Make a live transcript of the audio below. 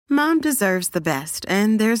Mom deserves the best,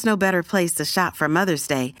 and there's no better place to shop for Mother's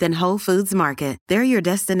Day than Whole Foods Market. They're your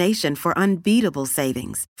destination for unbeatable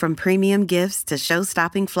savings, from premium gifts to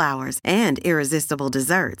show-stopping flowers and irresistible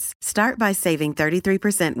desserts. Start by saving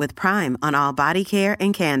 33% with Prime on all body care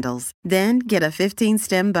and candles. Then get a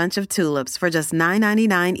 15-stem bunch of tulips for just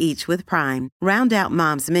 $9.99 each with Prime. Round out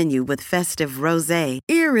Mom's menu with festive rosé,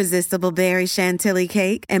 irresistible berry chantilly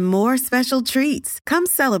cake, and more special treats. Come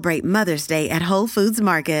celebrate Mother's Day at Whole Foods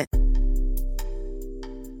Market.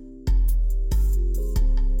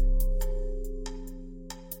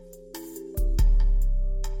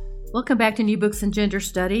 Welcome back to New Books in Gender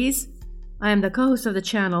Studies. I am the co-host of the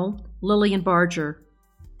channel, Lillian Barger.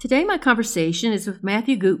 Today my conversation is with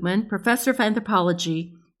Matthew Gutmann, professor of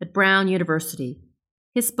anthropology at Brown University.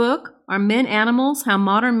 His book, Are Men Animals? How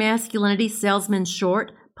Modern Masculinity Sells Men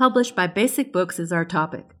Short, published by Basic Books, is our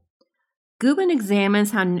topic. Gutmann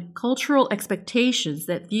examines how cultural expectations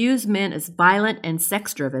that views men as violent and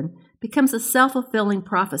sex-driven becomes a self-fulfilling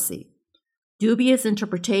prophecy. Dubious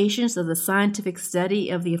interpretations of the scientific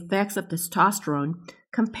study of the effects of testosterone,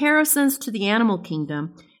 comparisons to the animal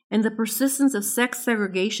kingdom, and the persistence of sex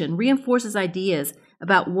segregation reinforces ideas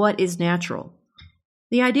about what is natural.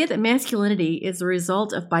 The idea that masculinity is the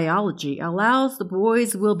result of biology allows the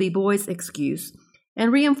boys will be boys excuse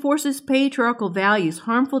and reinforces patriarchal values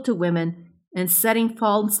harmful to women and setting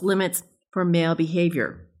false limits for male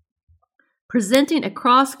behavior. Presenting a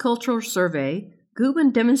cross-cultural survey,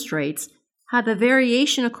 Gutmann demonstrates how the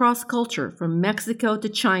variation across culture from Mexico to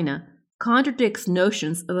China contradicts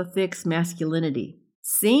notions of a fixed masculinity.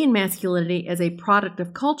 Seeing masculinity as a product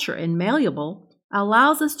of culture and malleable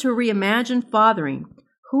allows us to reimagine fathering,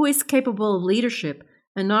 who is capable of leadership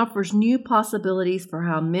and offers new possibilities for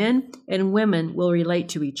how men and women will relate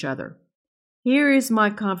to each other. Here is my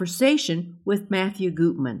conversation with Matthew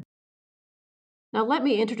Gutmann. Now let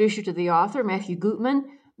me introduce you to the author, Matthew Gutmann.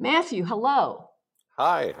 Matthew, hello.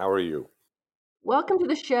 Hi, how are you? Welcome to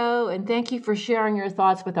the show, and thank you for sharing your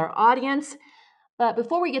thoughts with our audience. But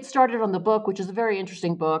before we get started on the book, which is a very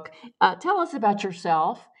interesting book, tell us about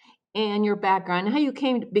yourself and your background and how you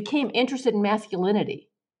became interested in masculinity.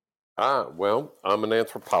 Well, I'm an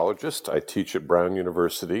anthropologist. I teach at Brown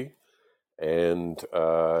University. And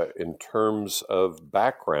in terms of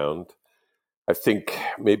background, I think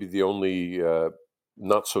maybe the only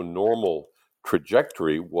not so normal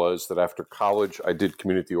trajectory was that after college, I did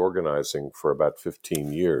community organizing for about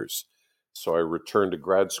 15 years. So I returned to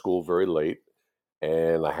grad school very late,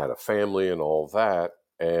 and I had a family and all that,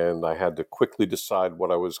 and I had to quickly decide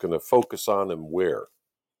what I was going to focus on and where.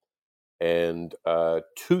 And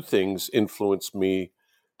two things influenced me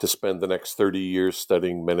to spend the next 30 years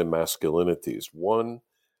studying men and masculinities. One,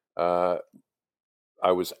 I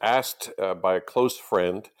was asked by a close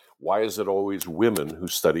friend, why is it always women who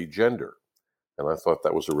study gender? And I thought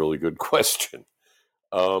that was a really good question.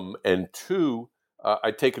 And two,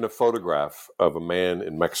 I'd taken a photograph of a man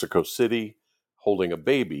in Mexico City holding a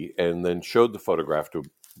baby and then showed the photograph to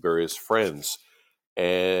various friends,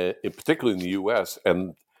 and particularly in the U.S.,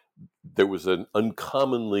 and there was an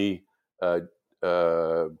uncommonly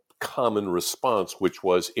common response, which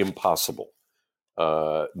was impossible.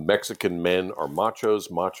 Mexican men are machos.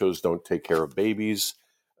 Machos don't take care of babies.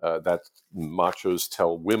 That machos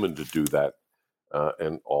tell women to do that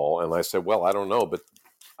and all. And I said, well, I don't know, but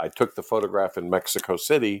I took the photograph in Mexico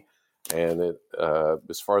City, and it,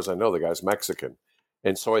 as far as I know, the guy's Mexican.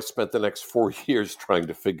 And so I spent the next 4 years trying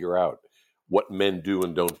to figure out what men do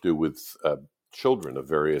and don't do with children of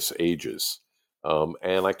various ages.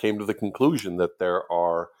 And I came to the conclusion that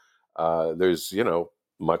there's,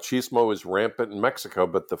 machismo is rampant in Mexico,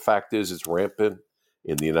 but the fact is it's rampant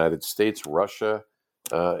in the United States, Russia,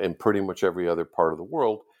 and pretty much every other part of the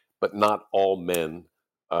world. But not all men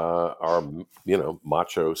are,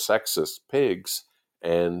 macho, sexist pigs.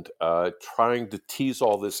 And trying to tease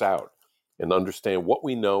all this out and understand what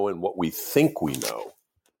we know and what we think we know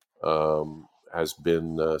has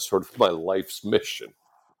been sort of my life's mission.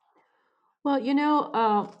 Well,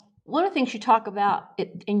 one of the things you talk about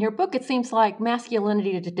in your book, it seems like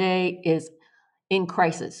masculinity today is in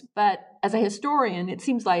crisis. But as a historian, it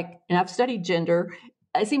seems like, and I've studied gender,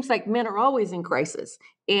 it seems like men are always in crisis.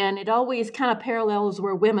 And it always kind of parallels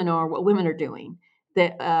where women are, what women are doing,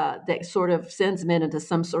 that sort of sends men into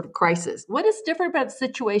some sort of crisis. What is different about the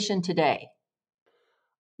situation today?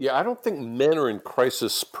 Yeah, I don't think men are in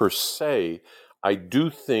crisis per se. I do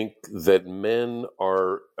think that men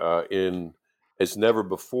are in, as never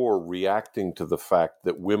before, reacting to the fact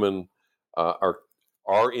that women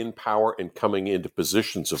are in power and coming into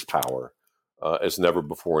positions of power as never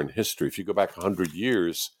before in history. If you go back 100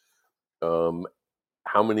 years,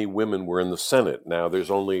 how many women were in the Senate. Now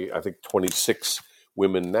there's only, I think, 26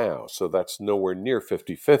 women now, so that's nowhere near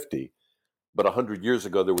 50-50. But 100 years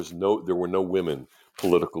ago, there were no women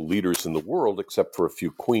political leaders in the world except for a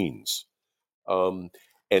few queens. And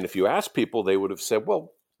if you ask people, they would have said,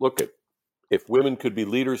 well, look, if women could be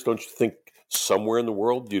leaders, don't you think somewhere in the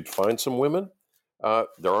world you'd find some women?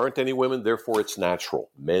 There aren't any women, therefore it's natural.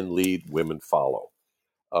 Men lead, women follow.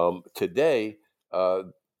 Today,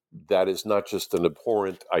 that is not just an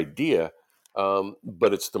abhorrent idea,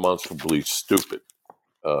 but it's demonstrably stupid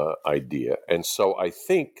idea. And so I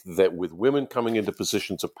think that with women coming into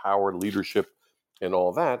positions of power, leadership, and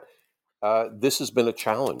all that, this has been a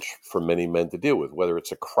challenge for many men to deal with. Whether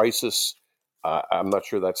it's a crisis, I'm not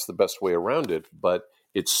sure that's the best way around it, but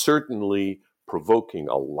it's certainly provoking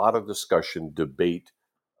a lot of discussion, debate,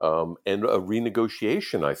 and a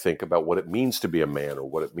renegotiation, I think, about what it means to be a man or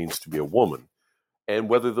what it means to be a woman, and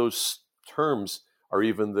whether those terms are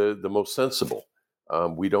even the most sensible.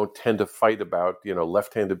 We don't tend to fight about,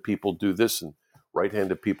 left-handed people do this and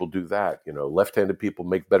right-handed people do that. Left-handed people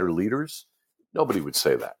make better leaders. Nobody would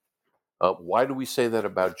say that. Why do we say that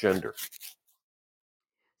about gender?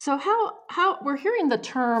 So how we're hearing the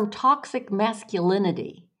term toxic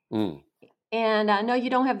masculinity. Mm. And I know you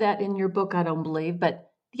don't have that in your book, I don't believe,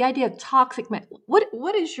 but the idea of toxic,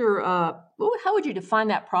 what is your, how would you define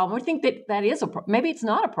that problem? Do you think that is a problem? Maybe it's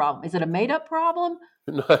not a problem. Is it a made up problem?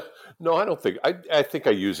 No, I don't think. I think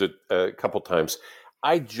I use it a couple times.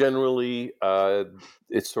 I generally,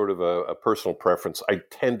 it's sort of a personal preference. I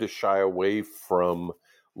tend to shy away from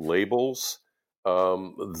labels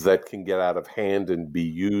that can get out of hand and be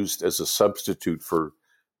used as a substitute for,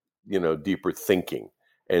 deeper thinking.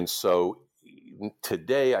 And so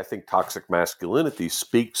today, I think toxic masculinity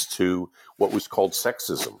speaks to what was called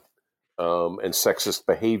sexism and sexist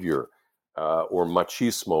behavior or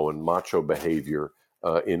machismo and macho behavior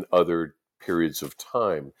in other periods of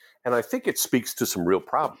time. And I think it speaks to some real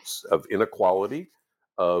problems of inequality,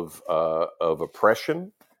 of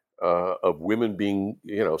oppression, of women being,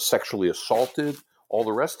 sexually assaulted. All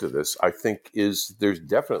the rest of this, I think, there's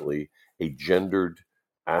definitely a gendered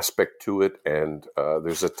aspect to it, and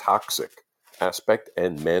there's a toxic aspect,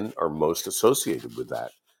 and men are most associated with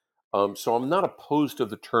that. So I'm not opposed to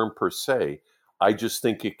the term per se. I just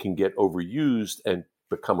think it can get overused and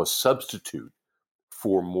become a substitute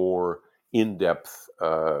for more in-depth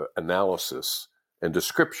analysis and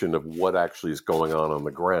description of what actually is going on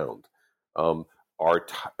the ground. Are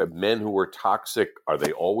men who are toxic, are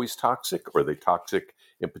they always toxic, or are they toxic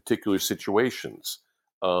in particular situations?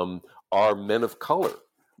 Are men of color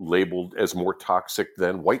labeled as more toxic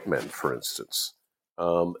than white men, for instance?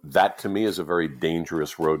 That to me is a very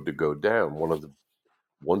dangerous road to go down. One of the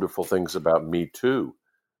wonderful things about Me Too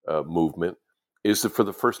movement is that for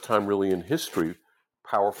the first time really in history,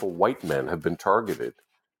 powerful white men have been targeted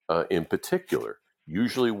in particular.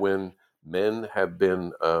 Usually when men have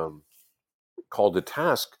been called to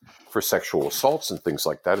task for sexual assaults and things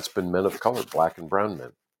like that, it's been men of color, black and brown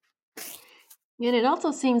men. And it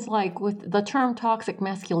also seems like with the term toxic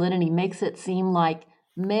masculinity makes it seem like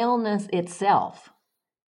maleness itself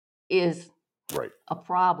is right. a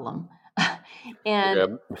problem.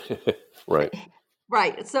 And right.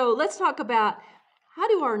 Right. So let's talk about how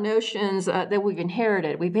do our notions that we've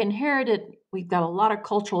inherited, we've got a lot of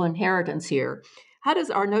cultural inheritance here. How does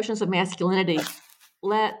our notions of masculinity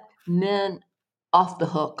let men off the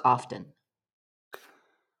hook often?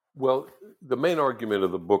 Well, the main argument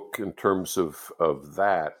of the book in terms of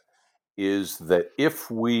that is that if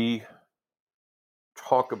we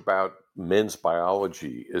talk about men's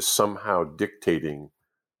biology as somehow dictating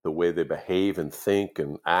the way they behave and think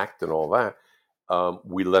and act and all that,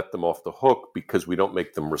 we let them off the hook because we don't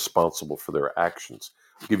make them responsible for their actions.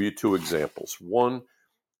 I'll give you two examples. One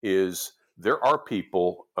is there are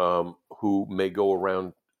people who may go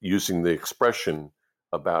around using the expression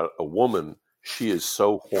about a woman, she is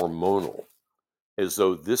so hormonal, as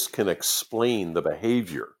though this can explain the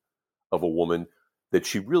behavior of a woman, that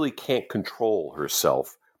she really can't control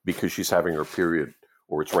herself because she's having her period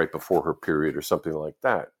or it's right before her period or something like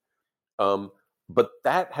that. But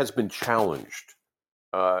that has been challenged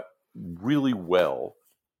really well.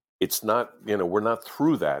 It's not, we're not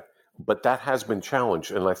through that, but that has been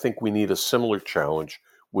challenged. And I think we need a similar challenge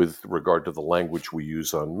with regard to the language we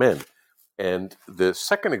use on men. And the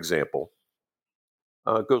second example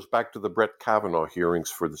goes back to the Brett Kavanaugh hearings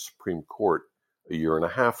for the Supreme Court a year and a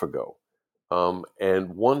half ago.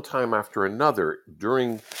 And one time after another,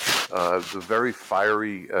 during the very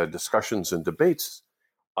fiery discussions and debates,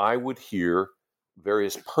 I would hear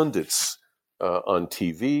various pundits on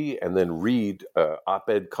TV and then read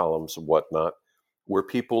op-ed columns and whatnot, where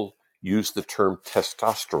people use the term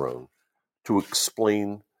testosterone to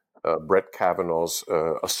explain Brett Kavanaugh's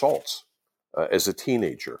assaults as a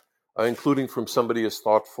teenager, including from somebody as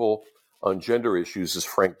thoughtful on gender issues as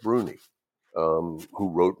Frank Bruni, who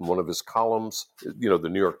wrote in one of his columns, the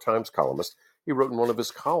New York Times columnist, he wrote in one of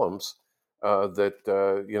his columns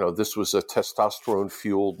that this was a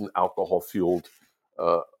testosterone-fueled and alcohol-fueled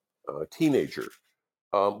teenager.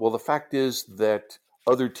 Well, the fact is that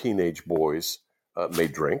other teenage boys may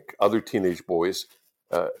drink. Other teenage boys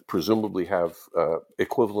presumably have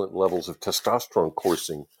equivalent levels of testosterone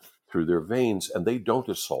coursing through their veins, and they don't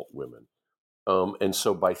assault women. And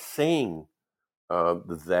so by saying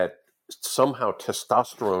that somehow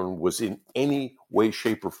testosterone was in any way,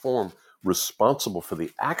 shape, or form responsible for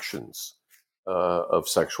the actions of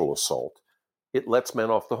sexual assault, it lets men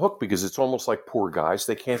off the hook, because it's almost like poor guys,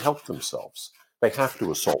 they can't help themselves. They have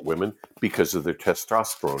to assault women because of their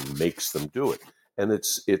testosterone makes them do it. And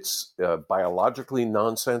it's biologically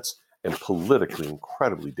nonsense and politically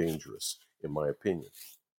incredibly dangerous, in my opinion.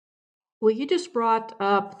 Well, you just brought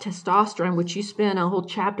up testosterone, which you spent a whole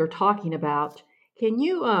chapter talking about. Can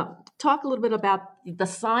you talk a little bit about the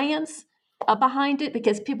science behind it?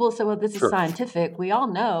 Because people say, well, this is scientific. We all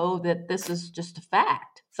know that this is just a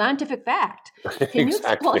fact, scientific fact. Can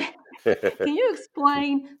Exactly. Can you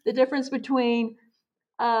explain the difference between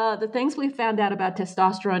the things we found out about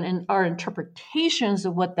testosterone and our interpretations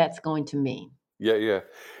of what that's going to mean? Yeah.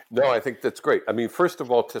 No, I think that's great. I mean, first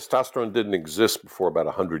of all, testosterone didn't exist before about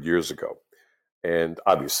 100 years ago. And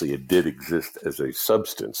obviously it did exist as a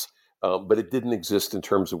substance, but it didn't exist in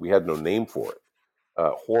terms of, we had no name for it.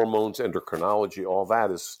 Hormones, endocrinology, all that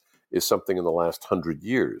is something in the last 100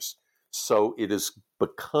 years. So it has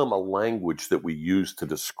become a language that we use to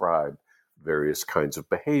describe various kinds of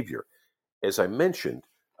behavior. As I mentioned,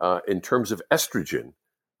 in terms of estrogen,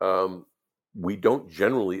 we don't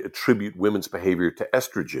generally attribute women's behavior to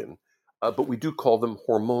estrogen, but we do call them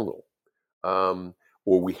hormonal,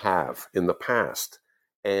 or we have in the past.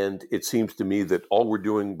 And it seems to me that all we're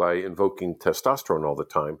doing by invoking testosterone all the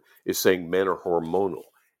time is saying men are hormonal.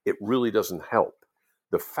 It really doesn't help.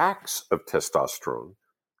 The facts of testosterone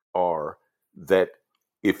are that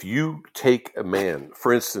if you take a man,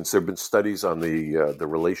 for instance, there have been studies on the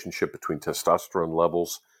relationship between testosterone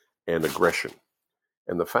levels and aggression.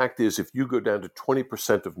 And the fact is, if you go down to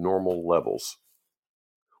 20% of normal levels,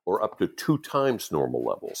 or up to 2 times normal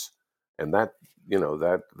levels, and that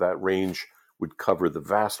range would cover the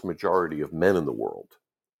vast majority of men in the world,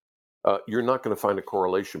 you're not going to find a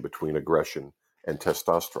correlation between aggression and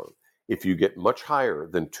testosterone. If you get much higher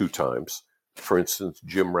than 2 times, for instance,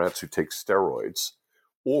 gym rats who take steroids,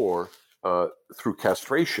 or through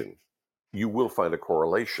castration, you will find a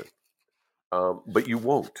correlation. But you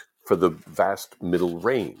won't for the vast middle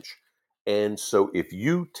range. And so if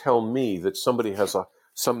you tell me that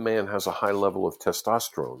some man has a high level of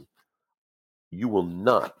testosterone, you will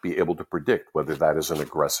not be able to predict whether that is an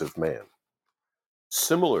aggressive man.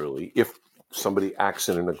 Similarly, if somebody acts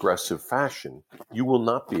in an aggressive fashion, you will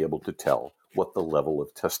not be able to tell what the level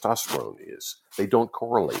of testosterone is. They don't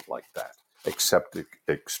correlate like that, except at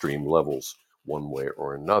extreme levels one way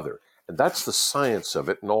or another. And that's the science of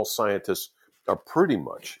it, and all scientists are pretty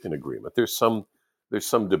much in agreement. There's some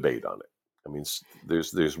debate on it. I mean,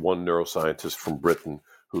 there's one neuroscientist from Britain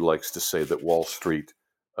who likes to say that Wall Street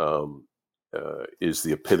is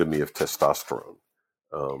the epitome of testosterone,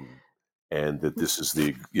 and that this is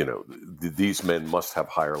these men must have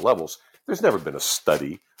higher levels. There's never been a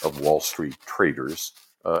study of Wall Street traders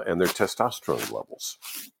and their testosterone levels.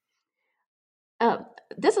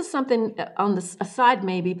 This is something on the aside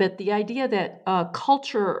maybe, but the idea that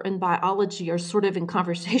culture and biology are sort of in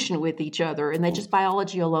conversation with each other, and that just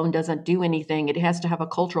biology alone doesn't do anything. It has to have a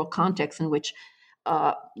cultural context in which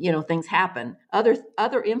things happen,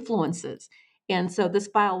 other influences. And so this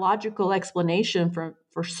biological explanation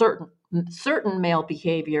for certain male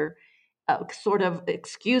behavior sort of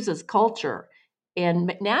excuses culture and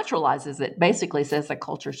naturalizes it. Basically says that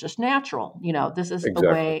culture is just natural. This is Exactly.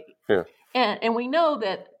 a way. Yeah. And we know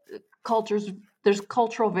that there's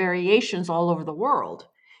cultural variations all over the world.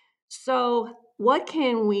 So what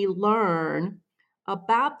can we learn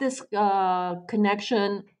about this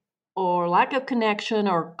connection or lack of connection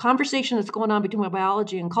or conversation that's going on between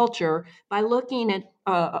biology and culture by looking at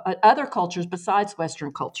other cultures besides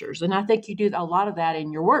Western cultures? And I think you do a lot of that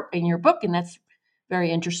in your work, in your book, and that's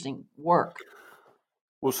very interesting work.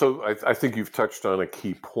 Well, so I think you've touched on a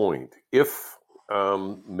key point. If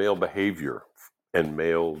male behavior and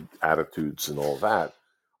male attitudes and all that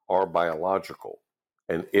are biological,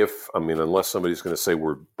 and unless somebody's going to say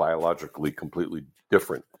we're biologically completely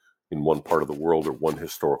different, in one part of the world or one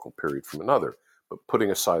historical period from another. But putting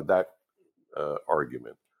aside that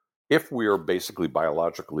argument, if we are basically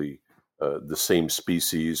biologically the same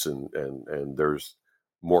species and there's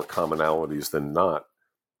more commonalities than not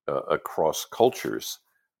across cultures,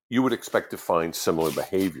 you would expect to find similar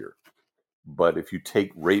behavior. But if you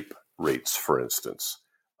take rape rates, for instance,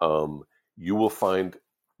 you will find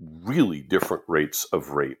really different rates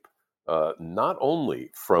of rape, not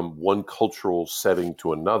only from one cultural setting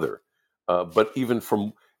to another, but even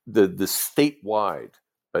from the statewide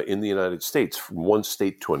in the United States, from one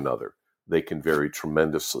state to another, they can vary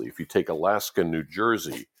tremendously. If you take Alaska and New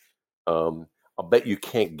Jersey, I'll bet you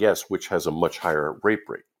can't guess which has a much higher rape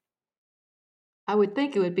rate. I would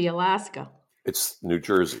think it would be Alaska. It's New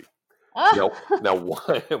Jersey. Now,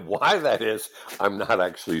 why that is, I'm not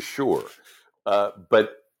actually sure.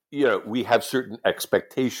 But we have certain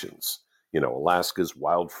expectations. Alaska's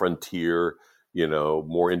wild frontier.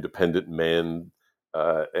 More independent men,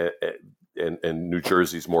 and New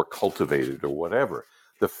Jersey's more cultivated or whatever.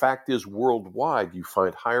 The fact is, worldwide, you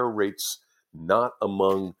find higher rates not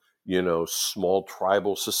among small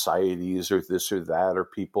tribal societies or this or that, or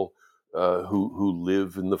people who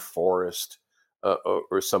live in the forest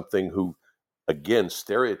or something, who, again,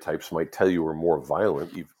 stereotypes might tell you are more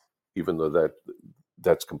violent, even though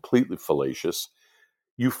that's completely fallacious.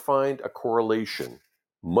 You find a correlation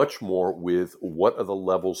much more with what are the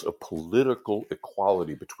levels of political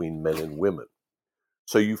equality between men and women.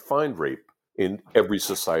 So you find rape in every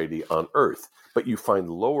society on earth, but you find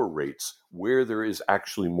lower rates where there is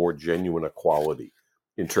actually more genuine equality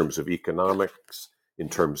in terms of economics, in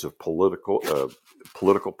terms of political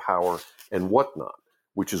power and whatnot,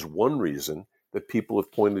 which is one reason that people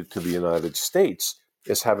have pointed to the United States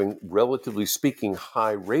as having, relatively speaking,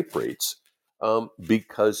 high rape rates,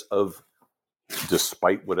 because of,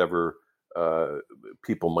 despite whatever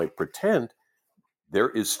people might pretend, there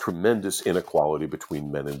is tremendous inequality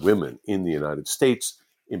between men and women in the United States,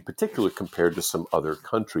 in particular compared to some other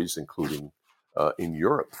countries, including in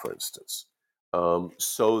Europe, for instance.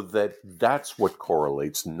 So that's what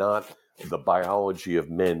correlates, not the biology of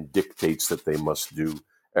men dictates that they must do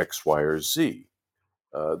X, Y, or Z.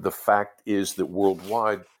 The fact is that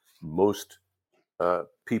worldwide, most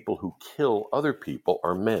people who kill other people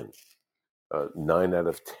are men. 9 out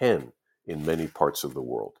of 10 in many parts of the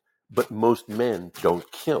world. But most men don't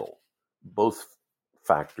kill. Both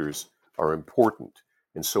factors are important.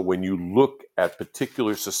 And so when you look at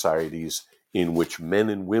particular societies in which men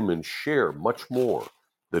and women share much more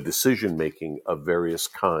the decision-making of various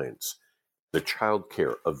kinds, the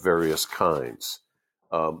childcare of various kinds,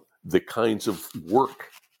 the kinds of work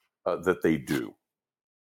that they do,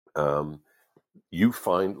 you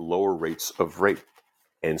find lower rates of rape.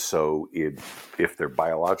 And so if they're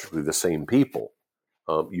biologically the same people,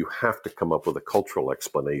 you have to come up with a cultural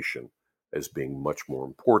explanation as being much more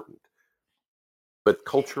important. But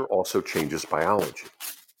culture also changes biology.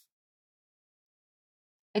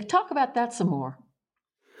 Talk about that some more.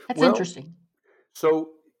 That's Well, interesting.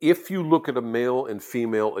 So if you look at a male and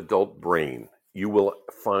female adult brain, you will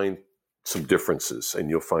find some differences, and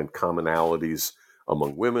you'll find commonalities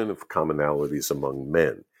among women and commonalities among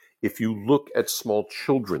men. If you look at small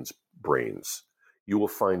children's brains, you will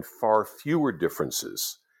find far fewer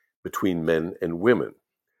differences between men and women.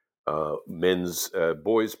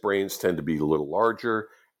 Boys' brains tend to be a little larger,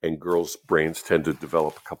 and girls' brains tend to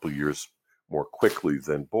develop a couple years more quickly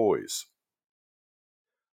than boys.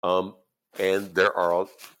 And there are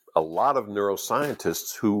a lot of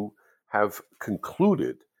neuroscientists who have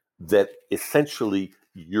concluded that essentially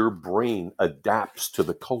your brain adapts to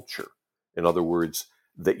the culture. In other words,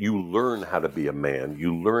 that you learn how to be a man,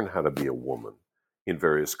 you learn how to be a woman in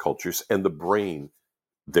various cultures, and the brain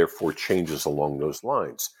therefore changes along those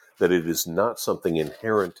lines. That it is not something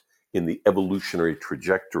inherent in the evolutionary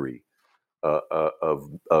trajectory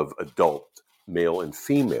of adult male and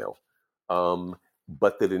female,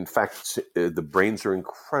 but that in fact the brains are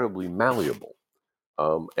incredibly malleable,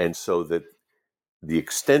 and so that the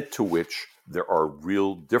extent to which there are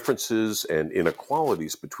real differences and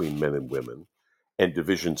inequalities between men and women, and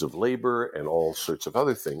divisions of labor and all sorts of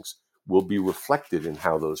other things, will be reflected in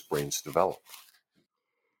how those brains develop.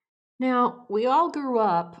 Now, we all grew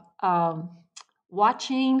up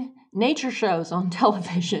watching nature shows on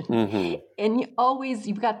television. Mm-hmm. And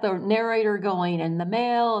you've got the narrator going, and the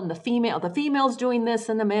male and the female's doing this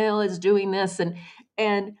and the male is doing this.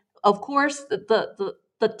 And of course, the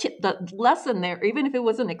lesson there, even if it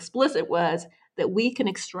wasn't explicit, was that we can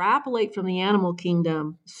extrapolate from the animal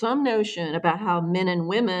kingdom some notion about how men and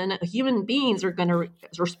women, human beings, are going to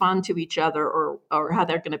respond to each other, or how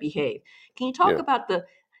they're going to behave. Can you talk about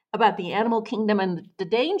about the animal kingdom and the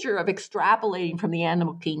danger of extrapolating from the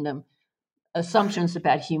animal kingdom assumptions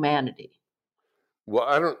about humanity. Well,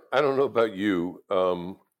 I don't know about you.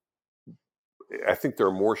 I think there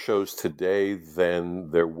are more shows today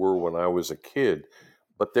than there were when I was a kid,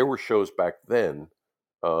 but there were shows back then.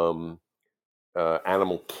 Um,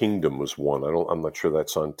 Animal Kingdom was one. I'm not sure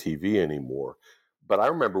that's on TV anymore, but I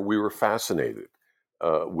remember we were fascinated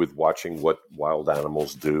with watching what wild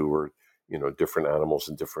animals do, or different animals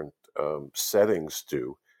in different settings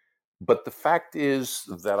do. But the fact is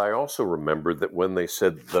that I also remember that when they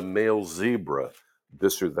said the male zebra,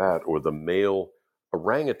 this or that, or the male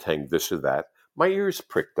orangutan, this or that, my ears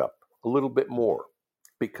pricked up a little bit more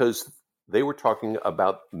because they were talking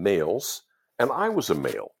about males, and I was a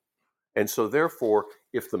male. And so, therefore,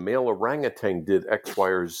 if the male orangutan did X, Y,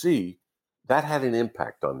 or Z, that had an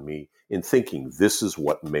impact on me in thinking this is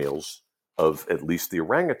what males of at least the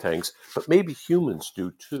orangutans, but maybe humans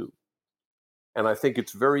do too. And I think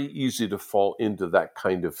it's very easy to fall into that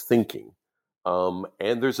kind of thinking.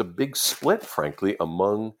 And there's a big split, frankly,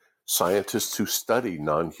 among scientists who study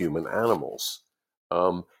non human animals.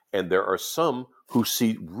 And there are some who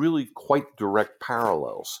see really quite direct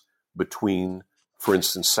parallels between, for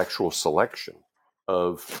instance, sexual selection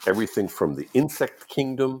of everything from the insect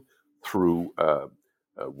kingdom through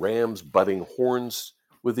rams butting horns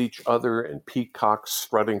with each other and peacocks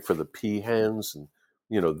strutting for the peahens and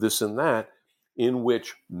this and that, in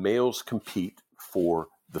which males compete for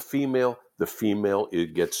the female. The female,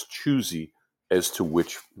 it gets choosy as to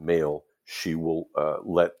which male she will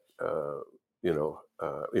let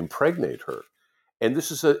impregnate her. And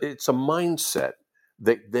it's a mindset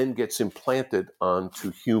that then gets implanted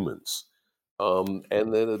onto humans. And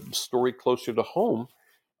then a story closer to home.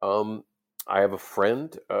 Um, I have a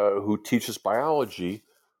friend who teaches biology,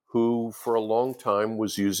 who for a long time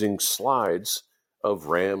was using slides of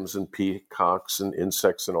rams and peacocks and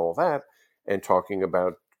insects and all that, and talking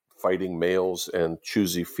about fighting males and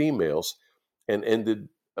choosy females, and ended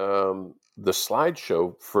the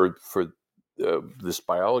slideshow for this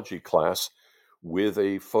biology class with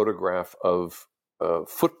a photograph of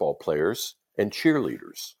football players and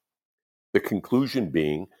cheerleaders. The conclusion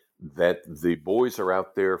being that the boys are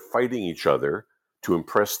out there fighting each other to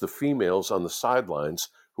impress the females on the sidelines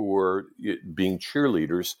who are being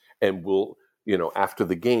cheerleaders, and will, after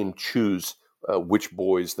the game, choose which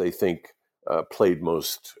boys they think played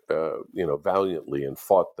most, valiantly and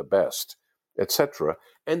fought the best, etc.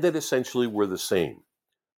 And that essentially we're the same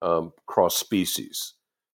cross species.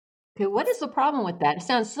 Okay, what is the problem with that? It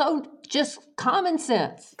sounds so just common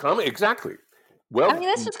sense. Exactly. I Well, mean,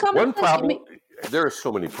 that's just common one sense. problem, there are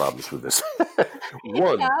so many problems with this.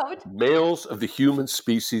 One, Yeah, males of the human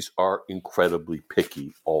species are incredibly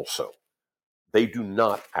picky also. They do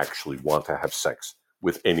not actually want to have sex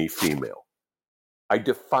with any female. I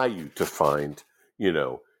defy you to find,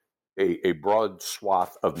 a broad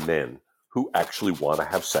swath of men who actually want to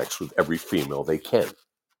have sex with every female they can.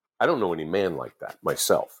 I don't know any man like that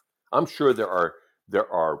myself. I'm sure there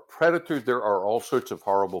are predators, there are all sorts of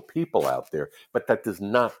horrible people out there, but that does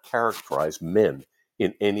not characterize men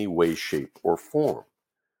in any way, shape, or form.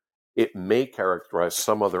 It may characterize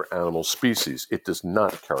some other animal species. It does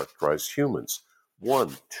not characterize humans.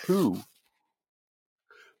 One, two,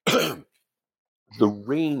 the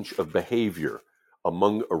range of behavior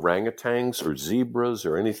among orangutans or zebras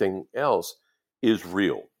or anything else is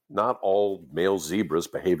real. Not all male zebras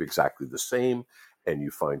behave exactly the same, and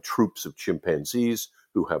you find troops of chimpanzees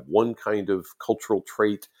who have one kind of cultural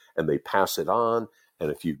trait and they pass it on.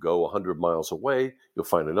 And if you go 100 miles away, you'll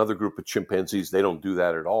find another group of chimpanzees. They don't do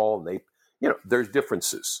that at all. And there's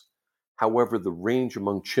differences. However, the range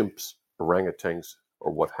among chimps, orangutans,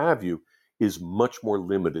 or what have you, is much more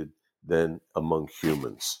limited than among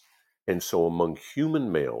humans. And so among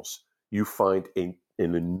human males, you find an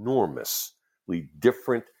enormously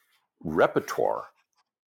different repertoire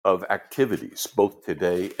of activities, both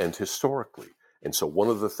today and historically. And so one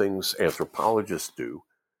of the things anthropologists do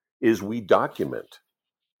is we document,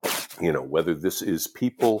 whether this is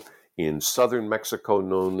people in southern Mexico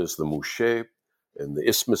known as the Muxe, and the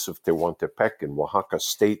Isthmus of Tehuantepec in Oaxaca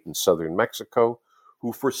state in southern Mexico,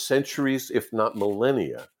 who for centuries, if not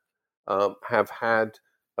millennia, have had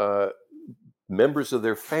members of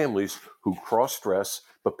their families who cross-dress,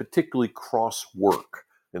 but particularly cross-work.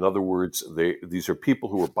 In other words, these are people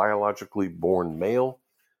who are biologically born male,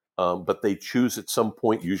 but they choose at some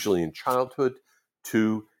point, usually in childhood,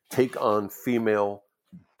 to take on female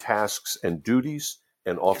tasks and duties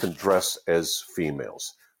and often dress as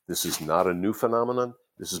females. This is not a new phenomenon.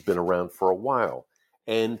 This has been around for a while.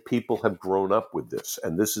 And people have grown up with this.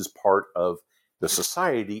 And this is part of the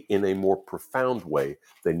society in a more profound way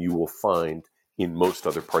than you will find in most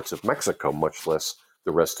other parts of Mexico, much less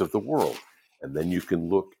the rest of the world. And then you can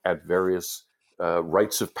look at various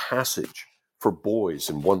rites of passage for boys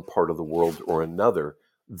in one part of the world or another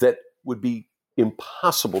that would be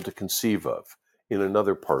impossible to conceive of in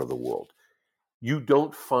another part of the world. You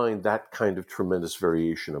don't find that kind of tremendous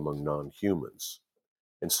variation among non-humans.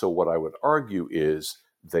 And so what I would argue is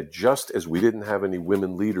that just as we didn't have any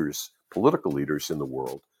women leaders, political leaders in the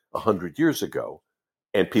world 100 years ago,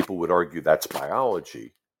 and people would argue that's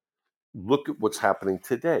biology, look at what's happening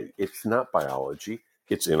today. It's not biology,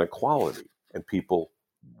 it's inequality. And people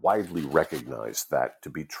widely recognize that to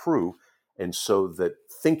be true. And so that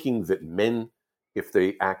thinking that men, if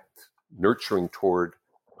they act nurturing toward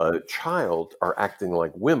a child, are acting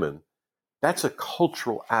like women, that's a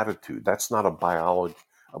cultural attitude. That's not a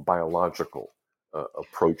biological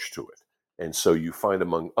approach to it. And so you find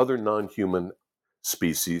among other non-human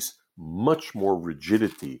species much more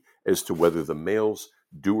rigidity as to whether the males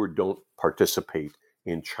do or don't participate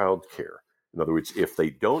in childcare. In other words, if they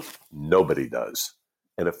don't, nobody does.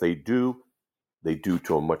 And if they do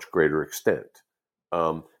to a much greater extent.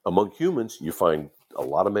 Among humans, you find a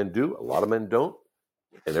lot of men do, a lot of men don't,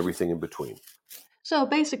 and everything in between. So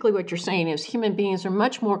basically, what you're saying is human beings are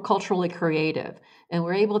much more culturally creative, and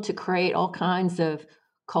we're able to create all kinds of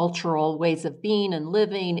cultural ways of being and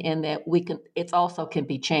living, and that we can. It also can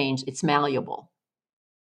be changed. It's malleable.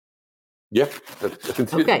 Yeah,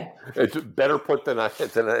 Okay. It's better put than I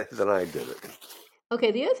did it.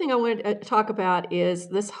 Okay. The other thing I wanted to talk about is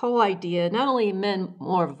this whole idea. Not only men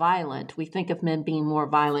more violent, we think of men being more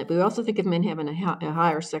violent, but we also think of men having a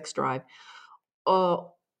higher sex drive. Uh,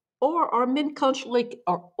 or are men culturally,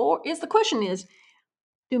 or is the question is,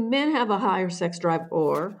 do men have a higher sex drive,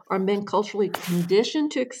 or are men culturally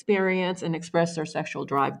conditioned to experience and express their sexual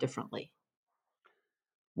drive differently?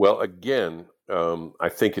 Well, again, I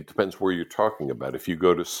think it depends where you're talking about. If you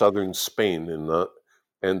go to southern Spain in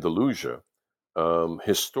Andalusia,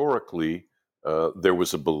 historically, there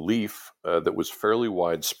was a belief that was fairly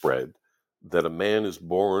widespread that a man is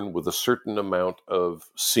born with a certain amount of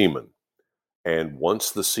semen. And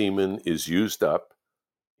once the semen is used up,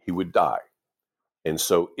 he would die. And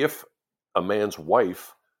so if a man's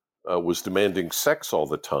wife was demanding sex all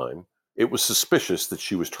the time, it was suspicious that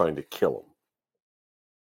she was trying to kill him.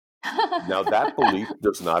 Now, that belief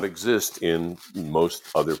does not exist in most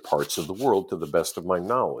other parts of the world, to the best of my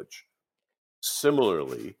knowledge.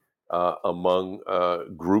 Similarly, among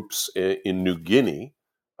groups in New Guinea,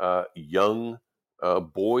 young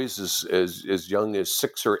boys as young as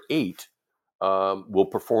 6 or 8 will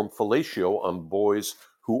perform fellatio on boys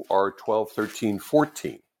who are 12, 13,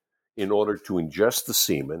 14 in order to ingest the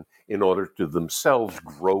semen, in order to themselves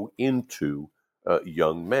grow into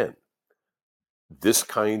young men. This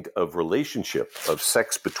kind of relationship of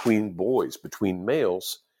sex between boys, between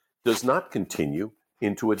males, does not continue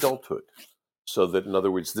into adulthood. So that, in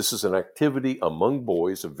other words, this is an activity among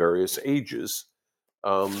boys of various ages.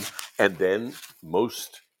 And then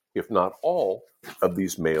most, if not all, of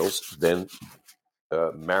these males then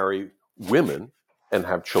marry women and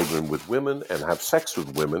have children with women and have sex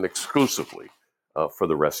with women exclusively for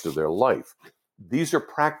the rest of their life. These are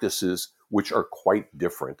practices which are quite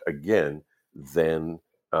different, again, than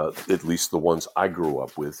at least the ones I grew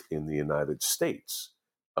up with in the United States.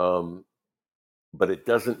 But it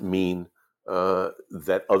doesn't mean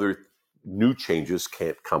that other new changes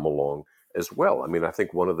can't come along as well. I mean, I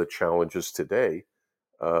think one of the challenges today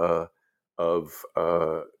uh, of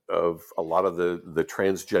a lot of the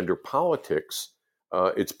transgender politics,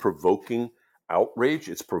 it's provoking outrage,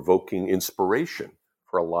 it's provoking inspiration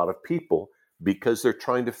for a lot of people because they're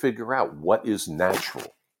trying to figure out what is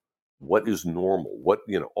natural, what is normal,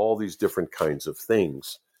 all these different kinds of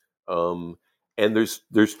things. And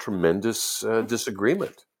there's tremendous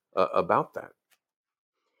disagreement about that.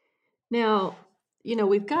 Now,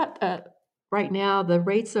 we've got right now the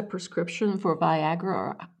rates of prescription for Viagra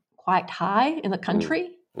are quite high in the Mm,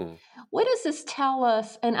 country. mm. What does this tell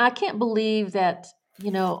us? And I can't believe that,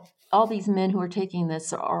 all these men who are taking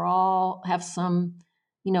this are all have some,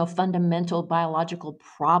 fundamental biological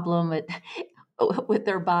problem with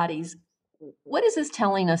their bodies. What is this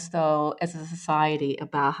telling us, though, as a society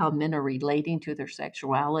about how men are relating to their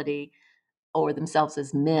sexuality or themselves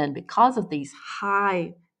as men because of these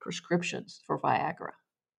high prescriptions for Viagra?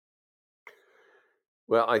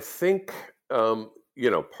 Well, I think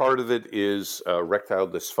part of it is erectile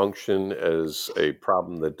dysfunction as a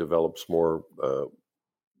problem that develops more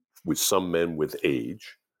with some men with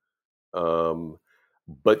age.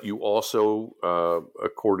 But you also,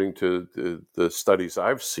 according to the studies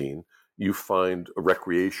I've seen, you find a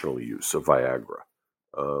recreational use of Viagra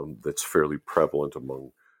that's fairly prevalent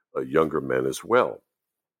among younger men as well.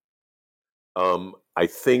 I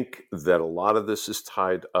think that a lot of this is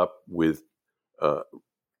tied up with uh,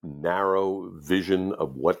 narrow vision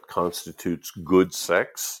of what constitutes good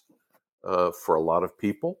sex for a lot of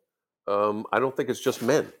people. I don't think it's just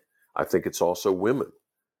men. I think it's also women.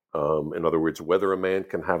 In other words, whether a man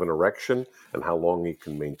can have an erection and how long he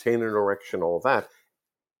can maintain an erection, all that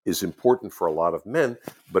is important for a lot of men,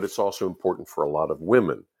 but it's also important for a lot of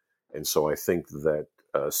women. And so I think that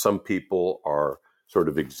some people are sort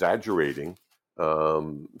of exaggerating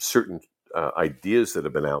certain ideas that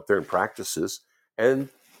have been out there and practices, and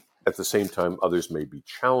at the same time, others may be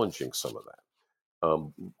challenging some of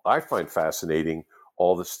that. I find fascinating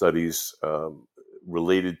all the studies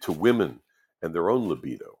related to women and their own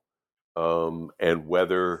libido, and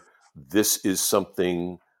whether this is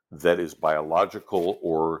something that is biological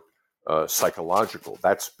or psychological.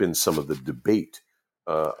 That's been some of the debate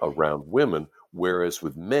around women, whereas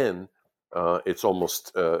with men, it's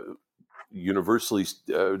almost universally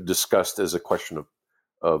discussed as a question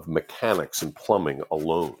of mechanics and plumbing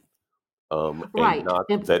alone, and Right. not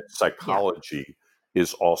that psychology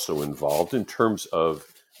is also involved in terms of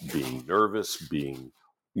being nervous, being,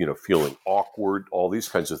 feeling awkward, all these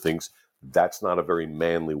kinds of things. That's not a very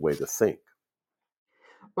manly way to think.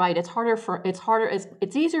 Right.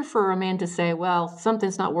 It's easier for a man to say, well,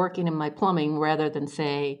 something's not working in my plumbing rather than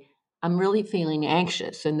say, I'm really feeling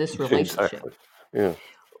anxious in this relationship. Exactly. Yeah.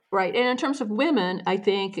 Right. And in terms of women, I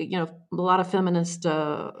think, a lot of feminist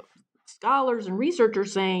scholars and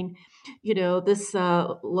researchers saying, this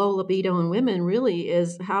low libido in women really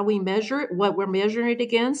is how we measure it, what we're measuring it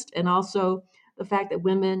against, and also the fact that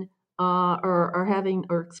women are having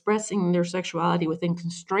or expressing their sexuality within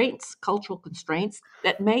constraints, cultural constraints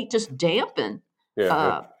that may just dampen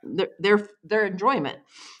Yeah. Yeah. their enjoyment.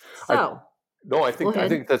 I So, no, I go think I ahead.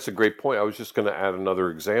 think that's a great point. I was just going to add another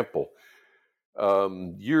example.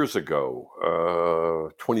 Years ago,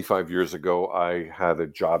 25 years ago, I had a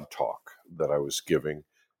job talk that I was giving,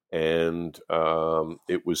 and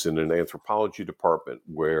it was in an anthropology department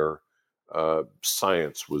where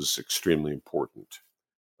science was extremely important,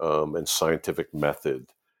 and scientific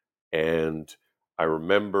method. And I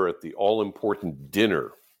remember at the all important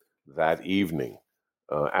dinner that evening,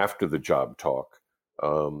 after the job talk,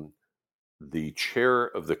 um, the chair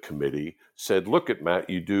of the committee said, "Look at Matt,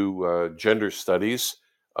 you do gender studies,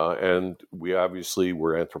 and we obviously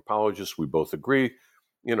we're anthropologists. We both agree,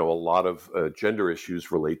 a lot of gender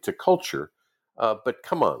issues relate to culture. But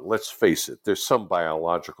come on, let's face it. There's some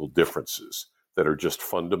biological differences that are just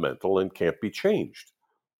fundamental and can't be changed."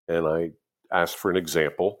 And I asked for an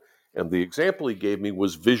example, and the example he gave me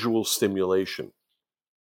was visual stimulation,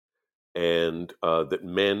 and that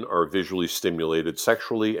men are visually stimulated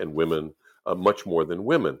sexually and women much more than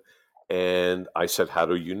women. And I said, "How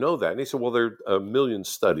do you know that?" And he said, "Well, there are a million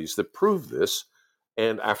studies that prove this.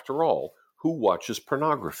 And after all, who watches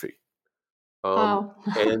pornography?" Um, Oh,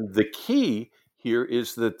 and the key here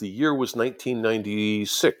is that the year was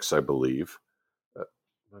 1996, I believe. Uh,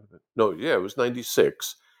 no, yeah, it was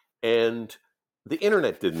 96. And the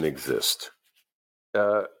internet didn't exist,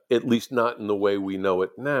 at least not in the way we know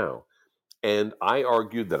it now. And I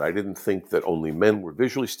argued that I didn't think that only men were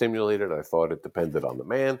visually stimulated. I thought it depended on the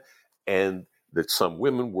man, and that some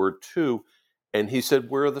women were too. And he said,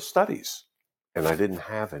 "Where are the studies?" And I didn't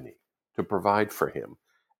have any to provide for him.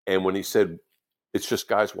 And when he said, "It's just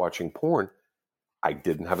guys watching porn," I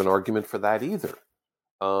didn't have an argument for that either,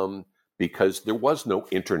 um, because there was no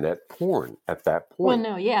internet porn at that well, point.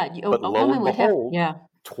 no, yeah, But a lo woman and would have, behold, yeah.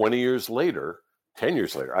 20 years later, 10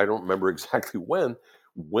 years later, I don't remember exactly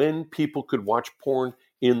when people could watch porn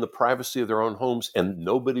in the privacy of their own homes and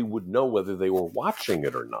nobody would know whether they were watching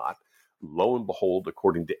it or not. Lo and behold,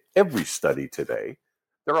 according to every study today,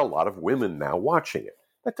 there are a lot of women now watching it.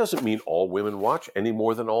 That doesn't mean all women watch any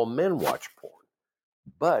more than all men watch porn.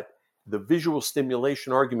 But the visual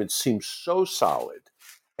stimulation argument seems so solid,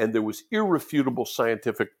 and there was irrefutable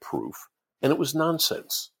scientific proof, and it was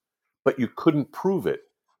nonsense. But you couldn't prove it,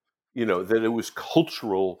 that it was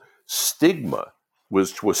cultural stigma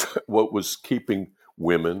was what was keeping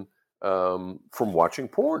women from watching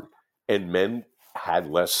porn, and men had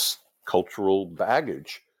less cultural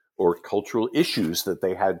baggage or cultural issues that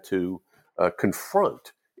they had to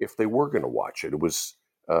confront if they were going to watch it. It was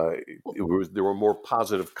there were more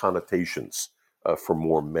positive connotations for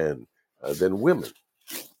more men than women.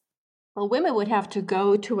 Well, women would have to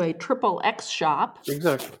go to a triple X shop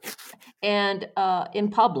Exactly. and in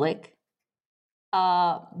public.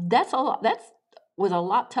 That's a lot. That's was a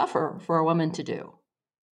lot tougher for a woman to do.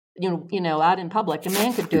 out in public. A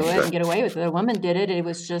man could do it and Exactly. get away with it. A woman did it. It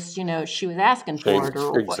was just, she was asking for Shame. it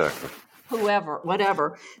or what, Exactly. whoever,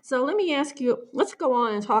 whatever. So let me ask you, let's go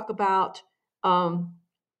on and talk about um,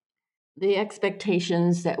 the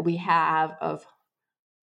expectations that we have of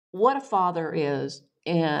what a father is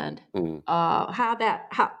and Mm.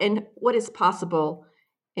 how and what is possible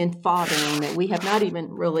in fathering that we have not even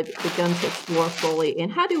really begun to explore fully.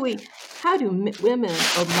 And how do women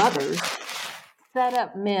or mothers set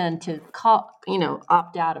up men to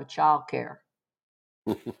opt out of childcare?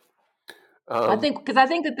 um, Because I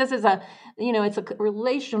think that this is it's a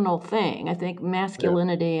relational thing. I think yeah.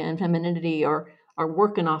 masculinity and femininity are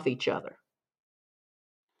working off each other.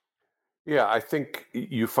 Yeah, I think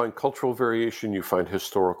you find cultural variation, you find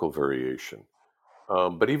historical variation.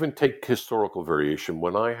 But even take historical variation.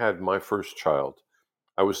 When I had my first child,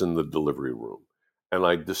 I was in the delivery room. And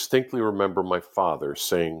I distinctly remember my father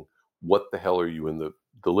saying, "What the hell are you in the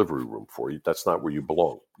delivery room for? That's not where you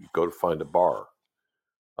belong. You go to find a bar."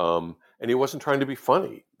 And he wasn't trying to be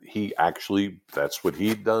funny. He actually, that's what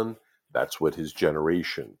he'd done. That's what his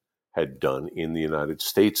generation had done in the United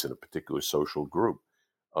States in a particular social group.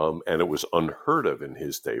 And it was unheard of in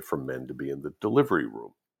his day for men to be in the delivery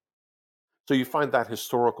room. So you find that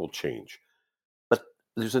historical change. But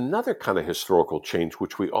there's another kind of historical change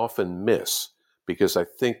which we often miss because I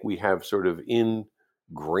think we have sort of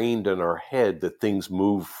ingrained in our head that things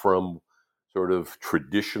move from sort of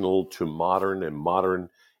traditional to modern, and modern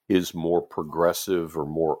is more progressive or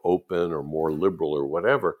more open or more liberal or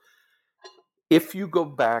whatever. If you go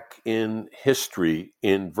back in history,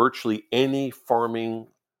 in virtually any farming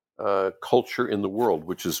culture in the world,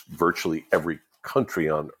 which is virtually every country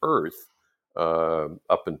on earth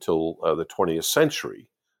up until the 20th century,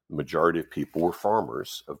 the majority of people were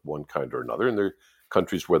farmers of one kind or another, and there are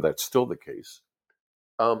countries where that's still the case.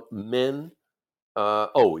 Men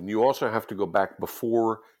and you also have to go back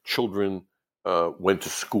before children went to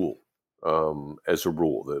school, as a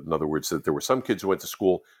rule. In other words, that there were some kids who went to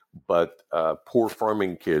school, but poor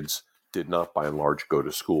farming kids did not, by and large, go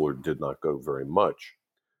to school or did not go very much.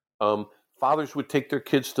 Um, Fathers would take their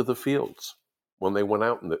kids to the fields when they went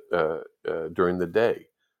out during the day.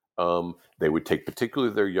 They would take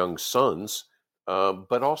particularly their young sons,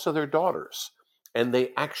 but also their daughters. And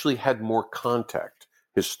they actually had more contact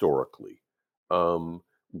historically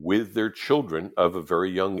with their children of a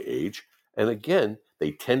very young age. And again,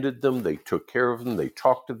 they tended them, they took care of them, they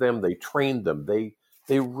talked to them, they trained them, they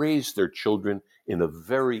raised their children in a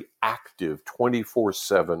very active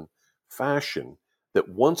 24/7 fashion that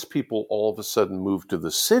once people all of a sudden move to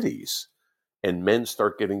the cities and men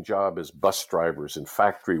start getting jobs as bus drivers and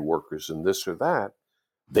factory workers and this or that,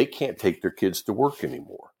 they can't take their kids to work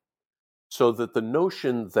anymore. So that the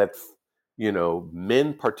notion that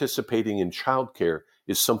men participating in childcare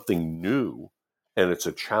is something new and it's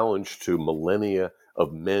a challenge to millennia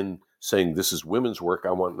of men saying this is women's work,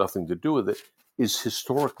 I want nothing to do with it, is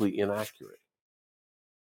historically inaccurate.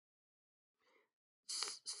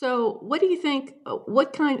 So, what do you think?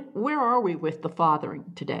 Where are we with the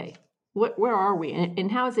fathering today? Where are we,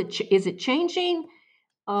 and how is it? Is it changing?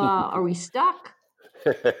 Are we stuck?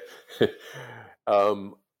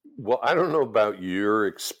 um, well, I don't know about your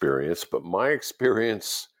experience, but my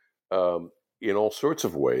experience in all sorts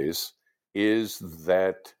of ways is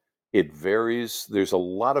that it varies. There's a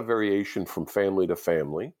lot of variation from family to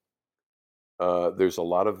family. There's a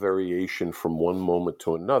lot of variation from one moment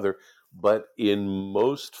to another. But in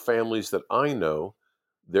most families that I know,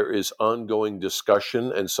 there is ongoing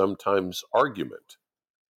discussion and sometimes argument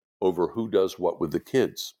over who does what with the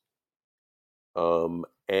kids.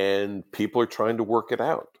 And people are trying to work it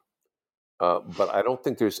out. But I don't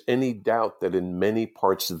think there's any doubt that in many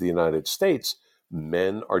parts of the United States,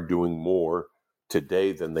 men are doing more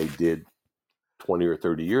today than they did 20 or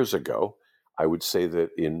 30 years ago. I would say that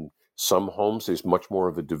in some homes, there's much more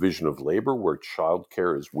of a division of labor where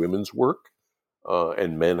childcare is women's work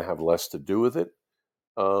and men have less to do with it.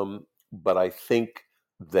 But I think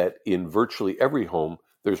that in virtually every home,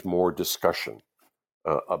 there's more discussion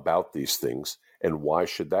about these things and why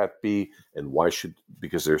should that be and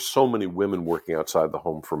because there's so many women working outside the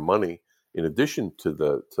home for money in addition to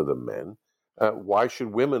the men. Why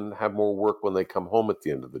should women have more work when they come home at the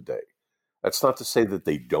end of the day? That's not to say that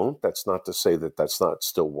they don't, that's not to say that that's not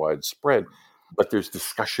still widespread, but there's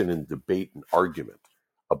discussion and debate and argument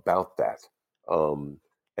about that.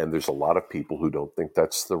 And there's a lot of people who don't think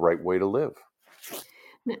that's the right way to live.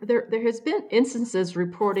 There has been instances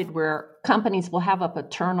reported where companies will have a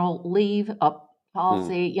paternal leave, a Mm.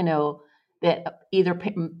 policy, that either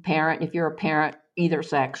parent, if you're a parent, either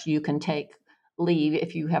sex, you can take leave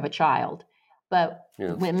if you have a child. but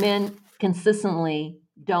Yeah. when men consistently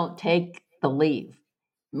don't take the leave,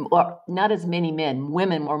 or not as many men,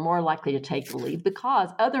 women are more likely to take the leave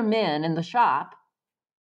because other men in the shop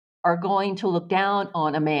are going to look down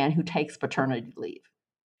on a man who takes paternity leave.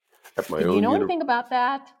 At my Do you own know anything about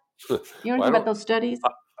that? Do you know well, I anything about don't. those studies?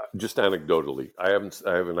 Just anecdotally, I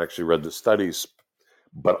haven't actually read the studies,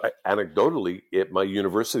 but anecdotally, at my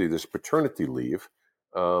university, there's paternity leave.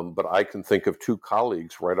 But I can think of two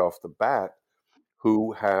colleagues right off the bat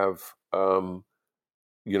who have,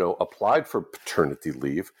 applied for paternity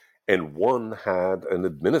leave, and one had an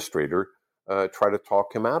administrator try to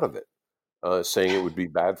talk him out of it, saying it would be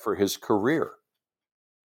bad for his career.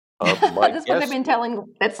 My That's what they've guess, been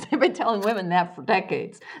telling. They've been telling women that for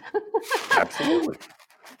decades. absolutely,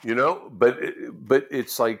 but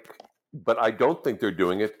it's like, but I don't think they're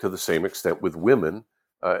doing it to the same extent with women,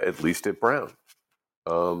 at least at Brown.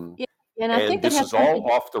 Um, Yeah, and I and think that this has is all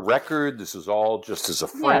something. off the record. This is all just as a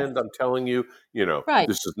Yes, friend. I'm telling you, right.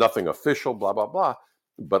 this is nothing official. Blah blah blah.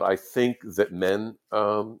 But I think that men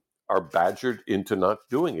are badgered into not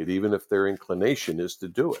doing it, even if their inclination is to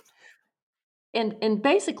do it. And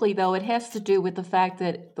basically, though, it has to do with the fact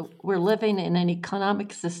that we're living in an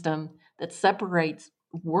economic system that separates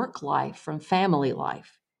work life from family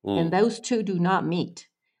life, and Mm, those two do not meet,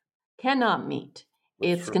 cannot meet.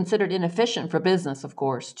 that's It's true. considered inefficient for business, of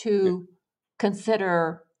course, Yeah, to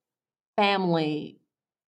consider family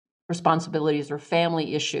responsibilities or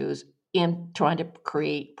family issues in trying to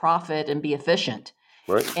create profit and be efficient.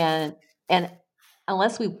 right. And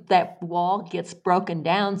unless that wall gets broken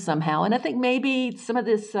down somehow, and I think maybe some of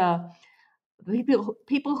this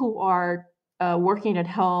people who are working at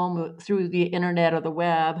home through the internet or the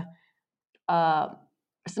web, uh,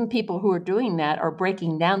 some people who are doing that are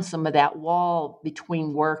breaking down some of that wall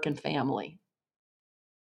between work and family.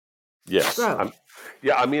 Yes. So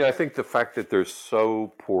Yeah. I mean, I think the fact that there's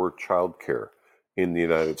so poor childcare in the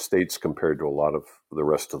United States compared to a lot of the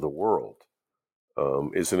rest of the world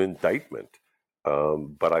is an indictment.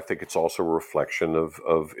 But I think it's also a reflection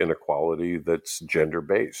of inequality that's gender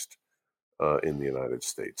based in the United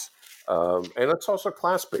States. And it's also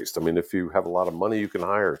class based. I mean, if you have a lot of money, you can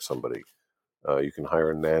hire somebody. You can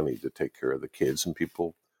hire a nanny to take care of the kids, and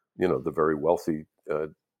people, the very wealthy,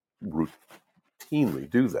 routinely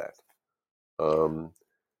do that. Um,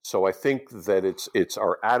 so I think that it's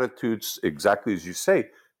our attitudes, exactly as you say,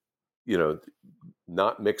 you know,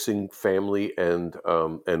 not mixing family and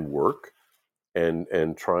work,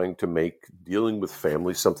 and trying to make dealing with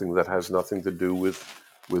family something that has nothing to do with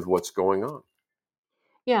what's going on.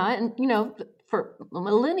 yeah, and for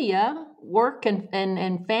millennia, work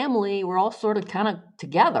and family were all sort of kind of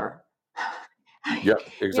together. Yeah,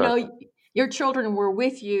 you exactly. know, your children were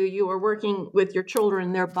with you. You were working with your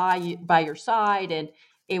children. They're by your side, and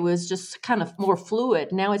it was just kind of more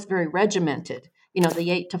fluid. Now it's very regimented.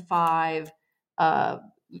 The 8 to 5, uh,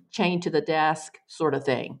 chained to the desk sort of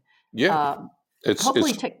thing. Yeah, Um, it's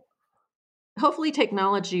hopefully, hopefully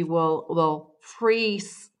technology will free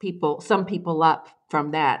some people up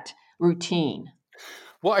from that routine.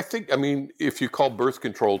 well, I mean, if you call birth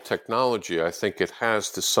control technology, I think it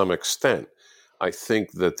has to some extent. I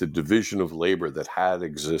think that the division of labor that had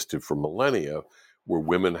existed for millennia, where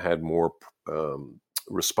women had more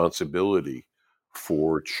responsibility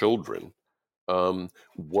for children,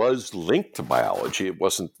 was linked to biology.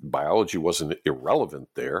 Biology wasn't irrelevant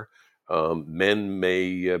there. Men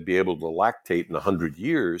may be able to lactate in 100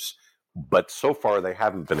 years, but so far they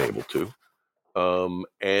haven't been able to.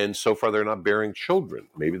 And so far they're not bearing children.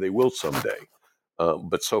 Maybe they will someday,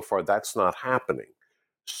 but so far that's not happening.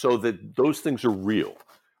 So that those things are real.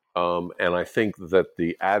 And I think that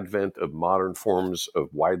the advent of modern forms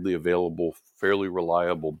of widely available, fairly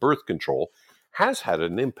reliable birth control has had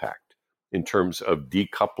an impact in terms of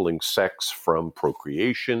decoupling sex from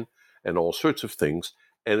procreation and all sorts of things.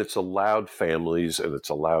 And it's allowed families and it's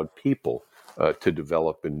allowed people to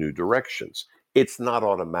develop in new directions. It's not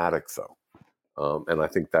automatic, though. And I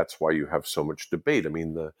think that's why you have so much debate. I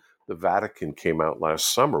mean, the Vatican came out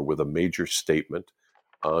last summer with a major statement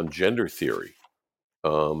on gender theory.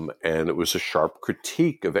 And it was a sharp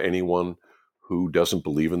critique of anyone who doesn't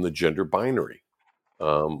believe in the gender binary,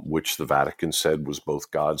 which the Vatican said was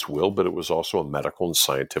both God's will, but it was also a medical and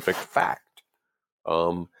scientific fact.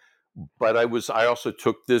 Um, but I also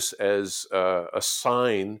took this as a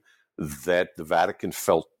sign that the Vatican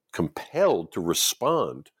felt compelled to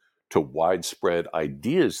respond to widespread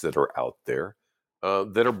ideas that are out there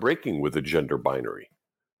that are breaking with the gender binary,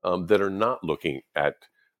 that are not looking at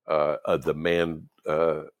the man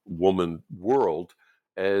woman world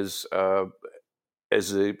as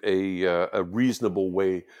as a reasonable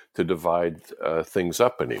way to divide things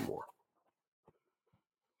up anymore.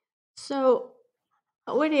 So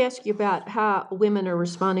I want to ask you about how women are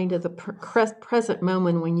responding to the present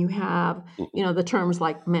moment when you have, the terms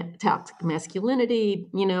like toxic masculinity,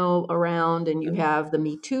 around, and you have the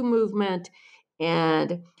Me Too movement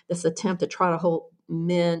and this attempt to try to hold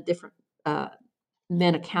different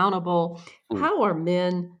men accountable. How are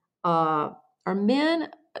men? Are men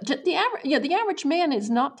the average man is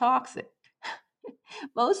not toxic.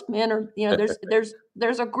 Most men are,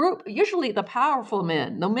 there's a group, usually the powerful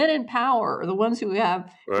men, the men in power are the ones who are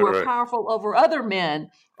powerful over other men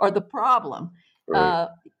are the problem. Right.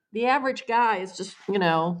 The average guy is just,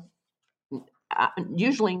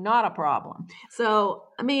 usually not a problem. So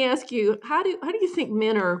let me ask you, how do you think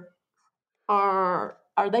men are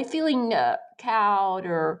they feeling cowed,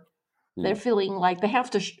 or they're feeling like they have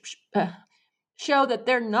to show that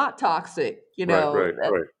they're not toxic? Right.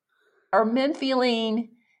 Are men feeling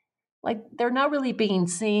like they're not really being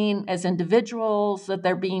seen as individuals, that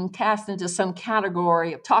they're being cast into some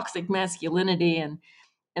category of toxic masculinity, and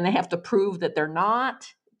they have to prove that they're not?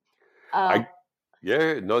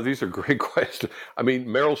 These are great questions. I mean,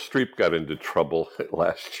 Meryl Streep got into trouble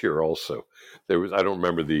last year also. I don't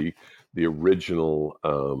remember the original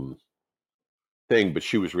thing, but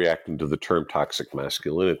she was reacting to the term toxic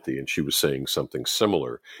masculinity, and she was saying something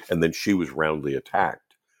similar. And then she was roundly attacked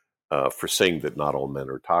for saying that not all men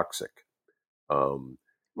are toxic.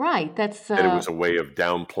 Right. That's and it was a way of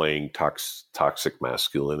downplaying toxic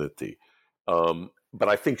masculinity. But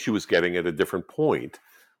I think she was getting at a different point,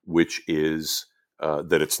 which is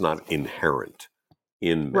that it's not inherent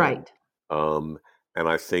in men. right. And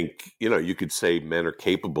I think, you could say men are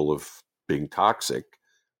capable of being toxic.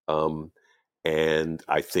 And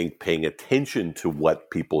I think paying attention to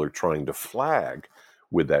what people are trying to flag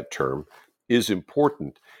with that term is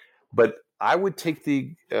important. But I would take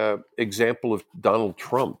the example of Donald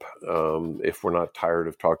Trump, if we're not tired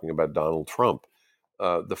of talking about Donald Trump.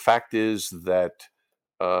 The fact is that,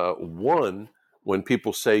 one, when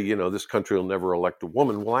people say, this country will never elect a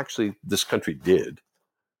woman, well, actually, this country did.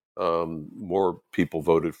 More people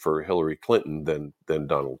voted for Hillary Clinton than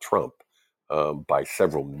Donald Trump by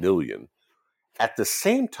several million. At the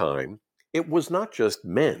same time, it was not just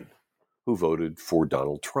men who voted for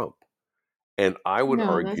Donald Trump. And I would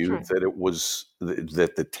argue that it was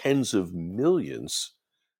that the tens of millions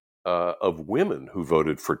of women who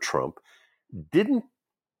voted for Trump didn't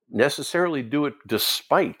necessarily do it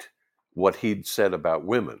despite what he'd said about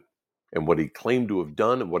women and what he claimed to have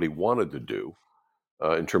done and what he wanted to do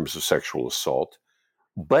in terms of sexual assault,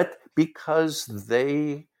 but because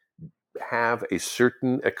they have a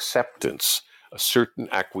certain acceptance, a certain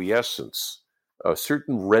acquiescence, a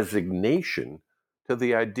certain resignation to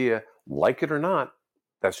the idea, like it or not,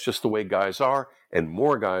 that's just the way guys are, and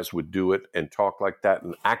more guys would do it and talk like that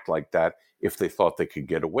and act like that if they thought they could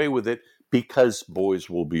get away with it, because boys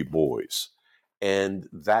will be boys. And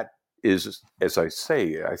that is, as I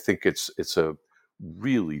say, I think it's a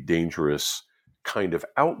really dangerous kind of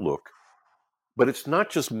outlook. But it's not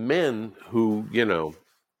just men who,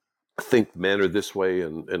 think men are this way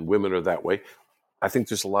and women are that way. I think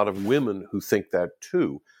there's a lot of women who think that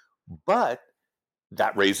too. But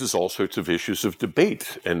that raises all sorts of issues of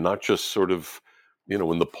debate, and not just sort of,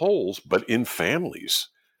 in the polls, but in families.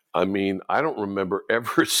 I mean, I don't remember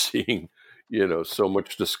ever seeing, so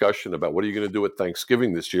much discussion about what are you going to do at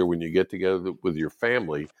Thanksgiving this year when you get together with your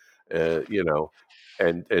family,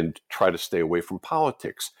 and try to stay away from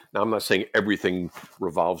politics. Now, I'm not saying everything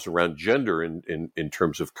revolves around gender in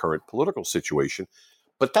terms of current political situation,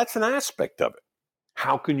 but that's an aspect of it.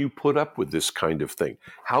 How can you put up with this kind of thing?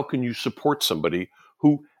 How can you support somebody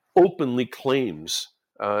who openly claims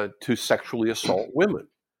to sexually assault women?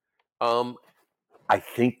 I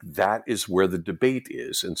think that is where the debate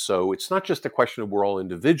is. And so it's not just a question of we're all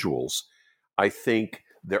individuals. I think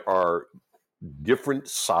there are different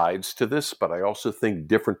sides to this, but I also think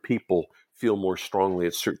different people feel more strongly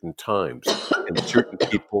at certain times. And certain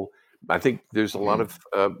people, I think there's a lot of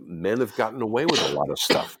men have gotten away with a lot of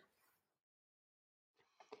stuff.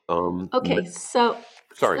 Okay, so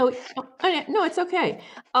sorry. No, it's okay.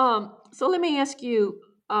 So let me ask you,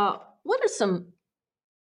 what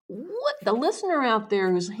the listener out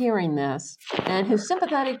there who's hearing this and who's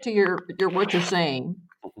sympathetic to your what you're saying?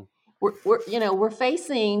 We're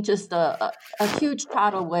facing just a huge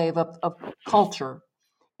tidal wave of culture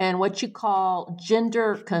and what you call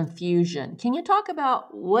gender confusion. Can you talk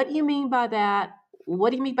about what you mean by that? What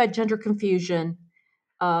do you mean by gender confusion?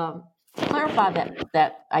 Clarify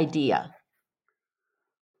that idea.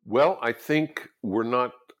 Well, I think we're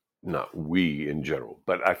not not we in general,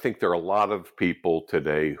 but I think there are a lot of people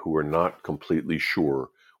today who are not completely sure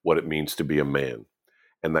what it means to be a man.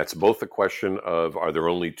 And that's both a question of, are there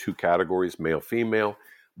only two categories, male, female?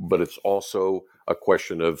 But it's also a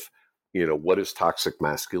question of, what is toxic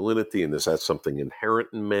masculinity? And is that something inherent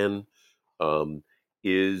in men? Um,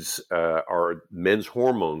 are men's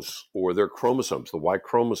hormones or their chromosomes, the Y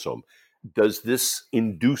chromosome, does this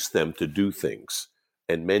induce them to do things?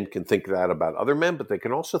 And men can think that about other men, but they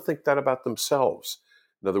can also think that about themselves.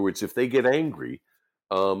 In other words, if they get angry,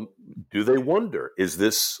 um, do they wonder, is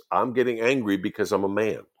this, I'm getting angry because I'm a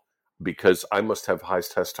man, because I must have high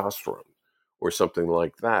testosterone or something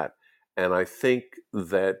like that? And I think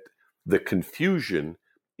that the confusion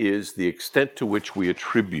is the extent to which we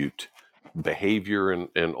attribute behavior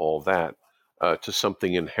and all that to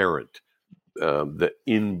something inherent, the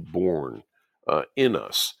inborn in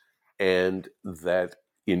us. And that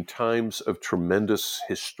in times of tremendous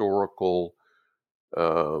historical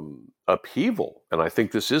upheaval, and I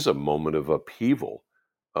think this is a moment of upheaval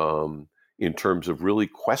in terms of really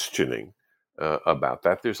questioning about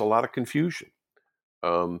that, there's a lot of confusion.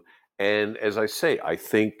 Um, and as I say, I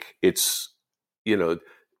think it's, you know,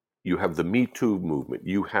 you have the Me Too movement.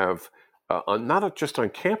 You have not just on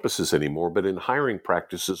campuses anymore, but in hiring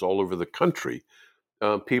practices all over the country.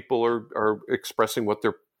 People are expressing what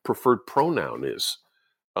their preferred pronoun is.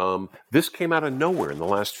 This came out of nowhere in the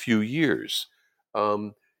last few years.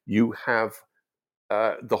 You have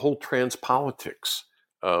the whole trans politics,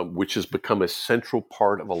 which has become a central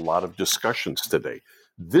part of a lot of discussions today.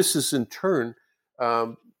 This is in turn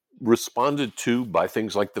um, responded to by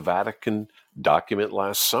things like the Vatican document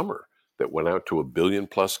last summer that went out to 1 billion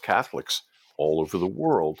plus Catholics all over the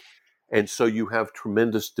world. And so you have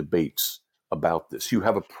tremendous debates about this. You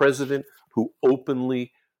have a president who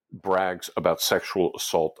openly brags about sexual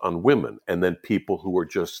assault on women, and then people who are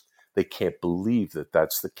just, they can't believe that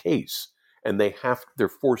that's the case, and they're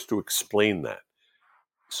forced to explain that.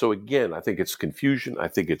 So again, I think it's confusion, I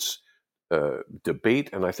think it's debate,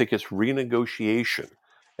 and I think it's renegotiation,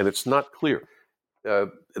 and it's not clear.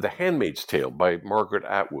 The Handmaid's Tale by Margaret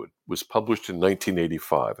Atwood was published in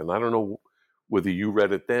 1985, and I don't know whether you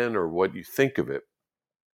read it then or what you think of it,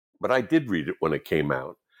 but I did read it when it came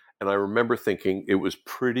out, and I remember thinking it was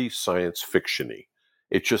pretty science fiction-y.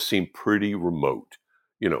 It just seemed pretty remote,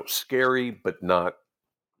 scary, but not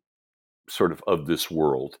sort of this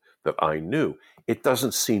world that I knew. It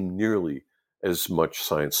doesn't seem nearly as much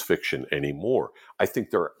science fiction anymore. I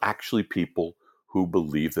think there are actually people who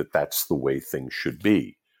believe that that's the way things should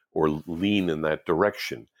be or lean in that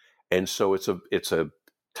direction. And so it's a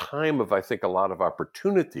time of, I think, a lot of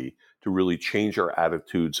opportunity to really change our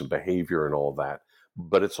attitudes and behavior and all that.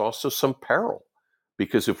 But it's also some peril,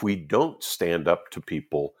 because if we don't stand up to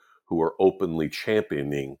people who are openly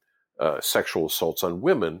championing sexual assaults on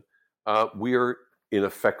women, we are in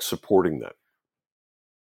effect supporting that.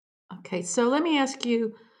 Okay, so let me ask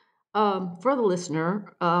you, for the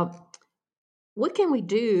listener, what can we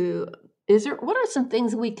do? What are some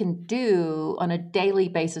things we can do on a daily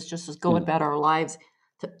basis, just as go about our lives,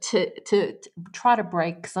 to try to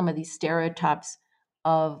break some of these stereotypes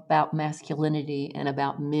about masculinity and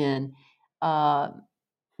about men? Uh,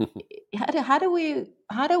 how do we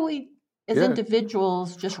as Yeah.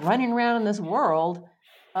 individuals just running around in this world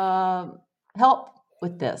um, help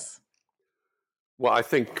with this? Well, I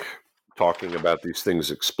think talking about these things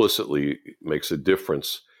explicitly makes a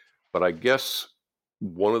difference. But I guess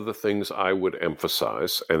one of the things I would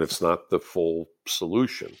emphasize, and it's not the full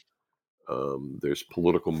solution, there's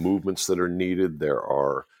political movements that are needed, there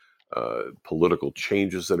are political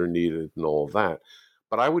changes that are needed, and all of that.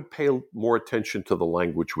 But I would pay more attention to the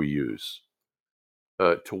language we use.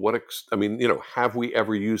 I mean, have we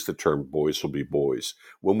ever used the term boys will be boys?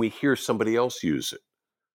 When we hear somebody else use it,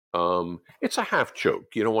 it's a half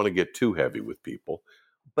joke. You don't want to get too heavy with people,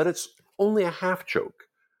 but it's only a half joke.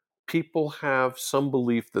 People have some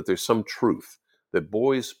belief that there's some truth, that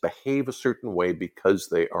boys behave a certain way because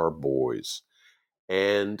they are boys.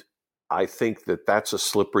 And I think that that's a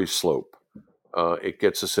slippery slope. It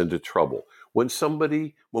gets us into trouble. When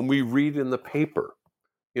we read in the paper,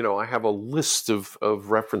 I have a list of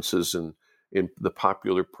references in the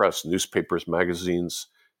popular press, newspapers, magazines,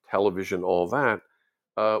 television, all that,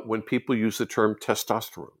 when people use the term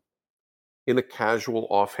testosterone in a casual,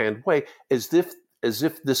 offhand way, as if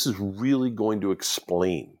this is really going to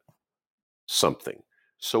explain something.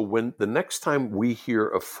 So when the next time we hear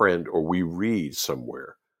a friend or we read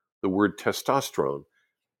somewhere the word testosterone,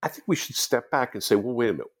 I think we should step back and say, well, wait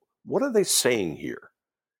a minute, what are they saying here?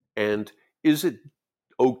 And is it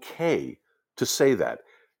okay to say that?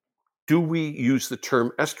 Do we use the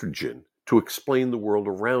term estrogen to explain the world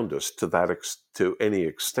around us to any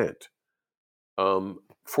extent?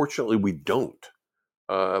 Fortunately, we don't.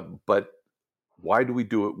 But why do we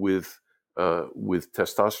do it with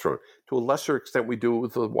testosterone? To a lesser extent, we do it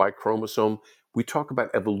with the Y chromosome. We talk about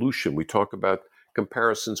evolution. We talk about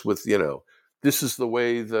comparisons with, this is the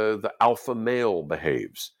way the alpha male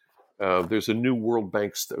behaves. There's a new World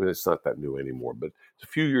Bank study. It's not that new anymore, but it's a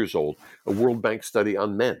few years old. A World Bank study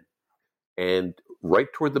on men, and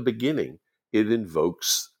right toward the beginning, it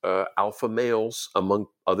invokes alpha males among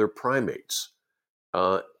other primates,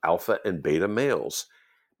 alpha and beta males,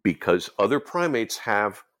 because other primates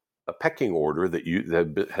have a pecking order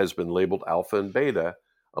that has been labeled alpha and beta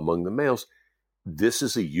among the males. This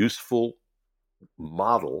is a useful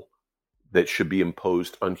model that should be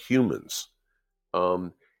imposed on humans.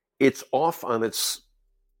 It's off on its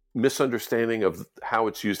misunderstanding of how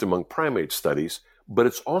it's used among primate studies, but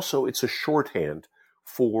it's a shorthand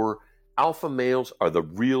for alpha males are the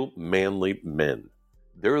real manly men.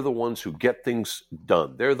 They're the ones who get things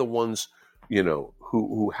done. They're the ones,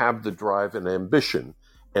 who have the drive and ambition,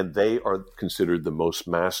 and they are considered the most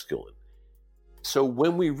masculine. So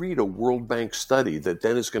when we read a World Bank study that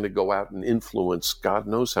then is going to go out and influence God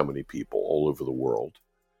knows how many people all over the world,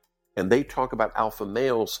 and they talk about alpha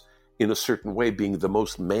males in a certain way being the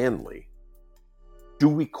most manly, do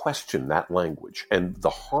we question that language and the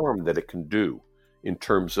harm that it can do in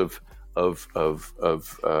terms of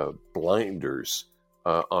blinders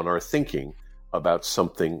on our thinking about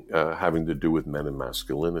something having to do with men and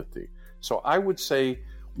masculinity? So I would say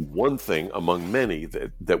one thing among many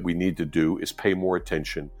that we need to do is pay more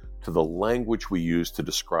attention to the language we use to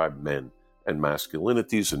describe men and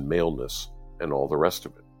masculinities and maleness and all the rest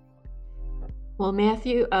of it. Well,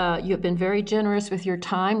 Matthew, you have been very generous with your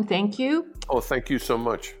time. Thank you. Oh, thank you so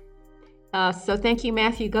much. So thank you,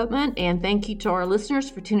 Matthew Gutmann, and thank you to our listeners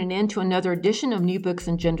for tuning in to another edition of New Books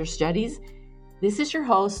in Gender Studies. This is your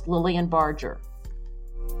host, Lillian Barger.